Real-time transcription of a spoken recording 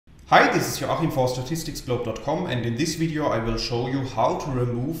Hi, this is Joachim for statisticsglobe.com, and in this video I will show you how to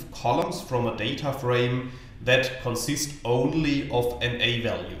remove columns from a data frame that consist only of NA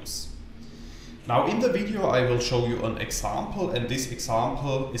values. Now in the video I will show you an example, and this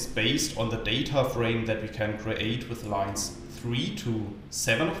example is based on the data frame that we can create with lines 3 to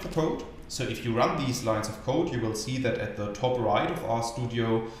 7 of the code. So if you run these lines of code, you will see that at the top right of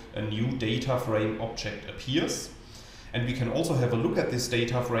RStudio a new data frame object appears. And we can also have a look at this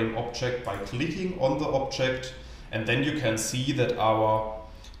data frame object by clicking on the object, and then you can see that our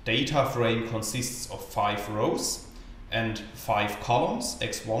data frame consists of 5 rows and 5 columns,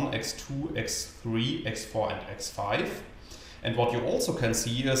 x1, x2, x3, x4 and x5. And what you also can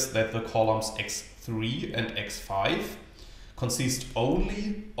see is that the columns x3 and x5 consist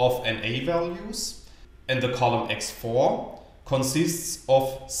only of NA values, and the column x4 consists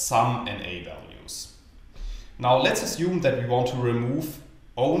of some NA values. Now let's assume that we want to remove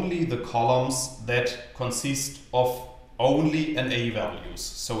only the columns that consist of only NA values.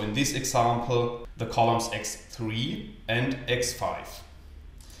 So in this example, the columns x3 and x5.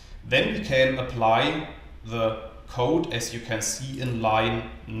 Then we can apply the code as you can see in line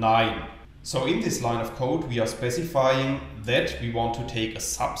 9. So in this line of code we are specifying that we want to take a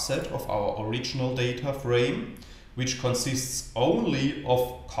subset of our original data frame, which consists only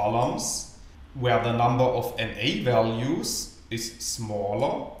of columns where the number of NA values is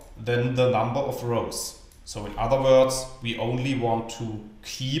smaller than the number of rows. So in other words, we only want to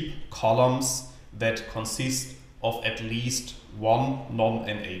keep columns that consist of at least one non-NA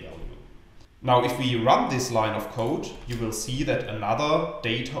value. Now if we run this line of code, you will see that another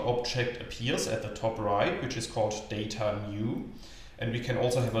data object appears at the top right, which is called data new. And we can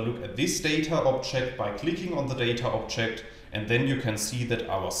also have a look at this data object by clicking on the data object, and then you can see that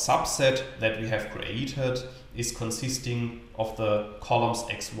our subset that we have created is consisting of the columns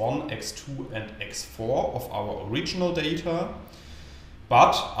x1, x2 and x4 of our original data,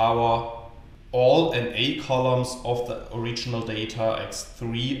 but our all NA columns of the original data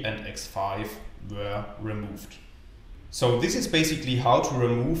x3 and x5 were removed. So this is basically how to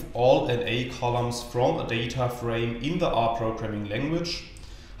remove all NA columns from a data frame in the R programming language.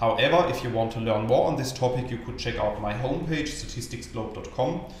 However, if you want to learn more on this topic, you could check out my homepage,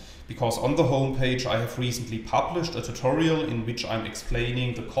 statisticsglobe.com, because on the homepage I have recently published a tutorial in which I'm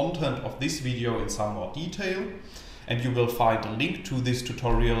explaining the content of this video in some more detail, and you will find a link to this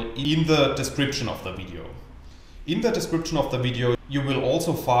tutorial in the description of the video. In the description of the video you will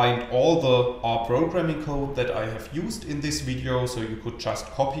also find all the R programming code that I have used in this video, so you could just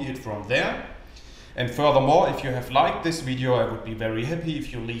copy it from there. And furthermore, if you have liked this video, I would be very happy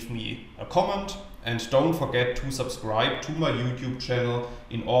if you leave me a comment, and don't forget to subscribe to my YouTube channel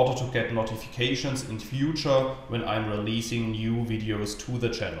in order to get notifications in future when I'm releasing new videos to the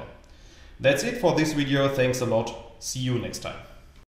channel. That's it for this video. Thanks a lot. See you next time.